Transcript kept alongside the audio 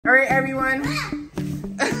right, everyone.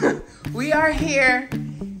 We are here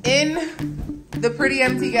in the pretty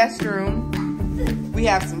empty guest room. We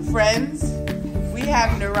have some friends. We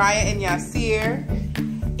have Nuriyah and Yasir.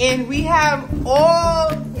 And we have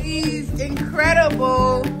all these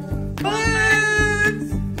incredible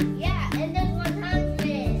balloons. Yeah, and there's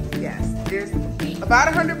 100. Yes, there's about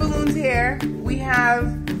 100 balloons here. We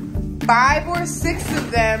have 5 or 6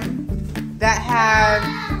 of them that have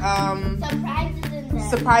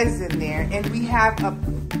surprises in there. And we have a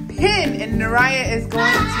pin, and Nuriyah is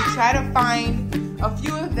going to try to find a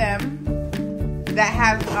few of them that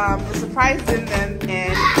have the surprises in them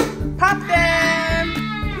and pop them.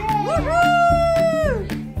 Woohoo!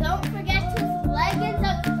 Don't forget to like and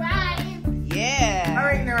subscribe. Yeah. All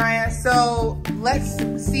right, Nuriyah. So let's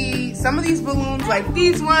see. Some of these balloons, like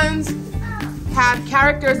these ones, have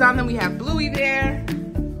characters on them. We have Bluey there.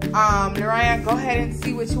 Nuriyah, go ahead and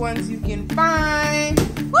see which ones you can find.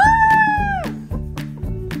 Woo!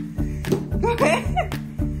 Go ahead.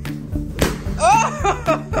 Oh!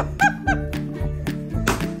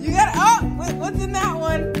 You got, oh, what's in that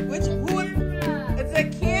one? It's a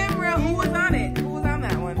camera. Who was on it? Who was on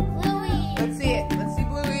that one? Bluey. Let's see it. Let's see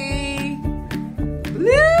Bluey.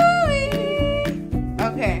 Bluey.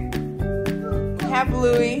 Okay. We have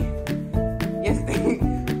Bluey. Yes.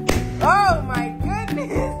 Oh my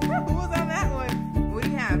goodness. Who was on that one? What do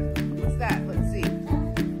you have? What's that? Let's see.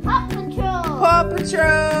 Paw Patrol. Paw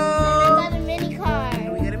Patrol. And we got a mini car.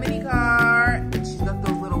 And we got a mini car. And she's got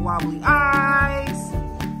those little wobbly eyes.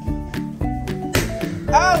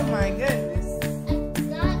 Oh my goodness. It's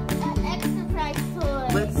got an extra price toy.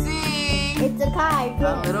 Let's see. It's a car.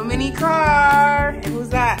 A little mini car. And who's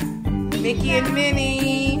that? Mickey and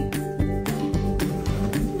Minnie.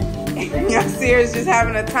 Yasir is just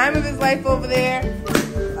having a time of his life over there.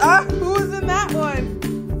 Oh, who's in that one?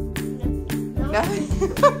 Nothing.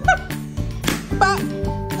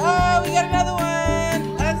 Oh, we got another one.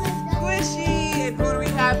 A squishy. And who do we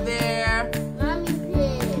have there? Mommy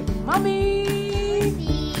Pig. Mommy.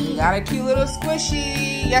 We got a cute little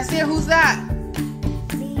squishy. Yasir, who's that?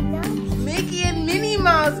 Mickey and Minnie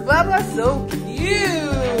Mouse. Bubba, so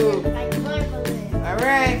cute. All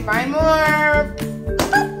right, find more.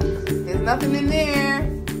 There's nothing in there.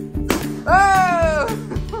 Oh!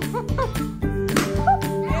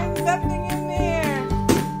 There's nothing in there.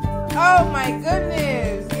 Oh my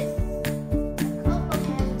goodness.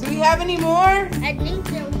 Do we have any more? I think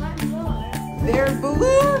there's one more. There's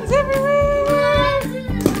balloons everywhere.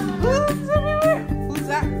 Balloons everywhere. Who's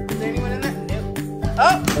that? Is there anyone in that? Nope.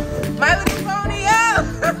 Oh! My Little Pony. Oh!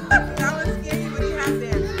 That was scary. What do you have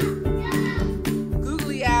there?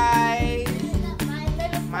 Googly eyes.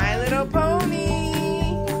 My Little Pony.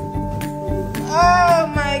 Oh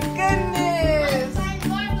my goodness.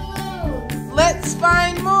 Let's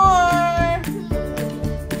find more.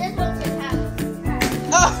 This one should have.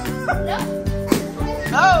 Oh, Nope.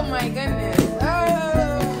 oh my goodness. Oh.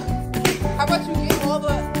 How about you get all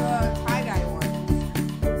the tie-dye ones?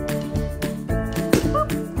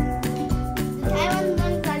 The Taiwan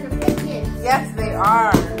ones are the prettiest. Yes, they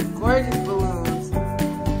are. Gorgeous balloons.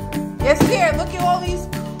 Yes, here, look at all these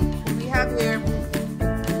we have here.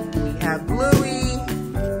 We have Bluey.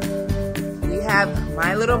 We have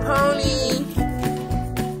My Little Pony.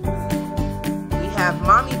 We have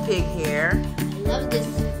Mommy Pig here. I love this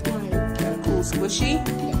one. Got a cool squishy.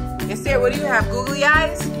 Yes, there, what do you have? Googly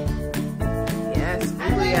eyes? Yes,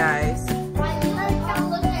 googly eyes.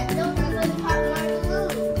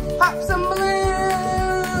 Pop some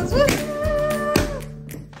balloons! Woo!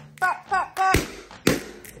 Pop, pop, pop!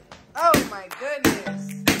 Oh my goodness!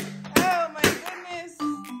 Oh my goodness!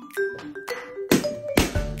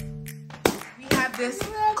 We have this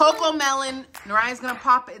Cocoa Melon. Nuriyah's gonna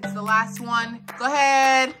pop it. It's the last one. Go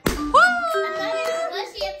ahead! Woo!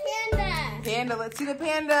 Let's see a panda. Panda, let's see the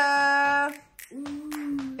panda.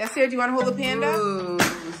 Yes, Sarah, do you want to hold the panda? Ooh.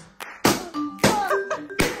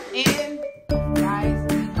 And guys,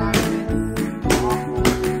 we got this awful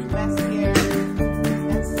mess here.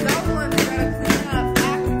 And someone's gotta clean up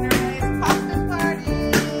after Nuriyah's popping party.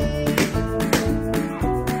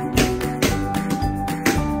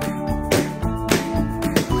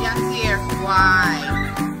 Yes, here. Why?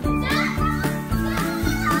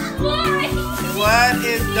 What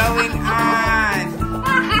is going on?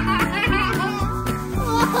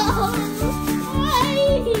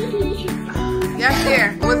 Yes, here.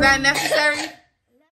 Was that necessary?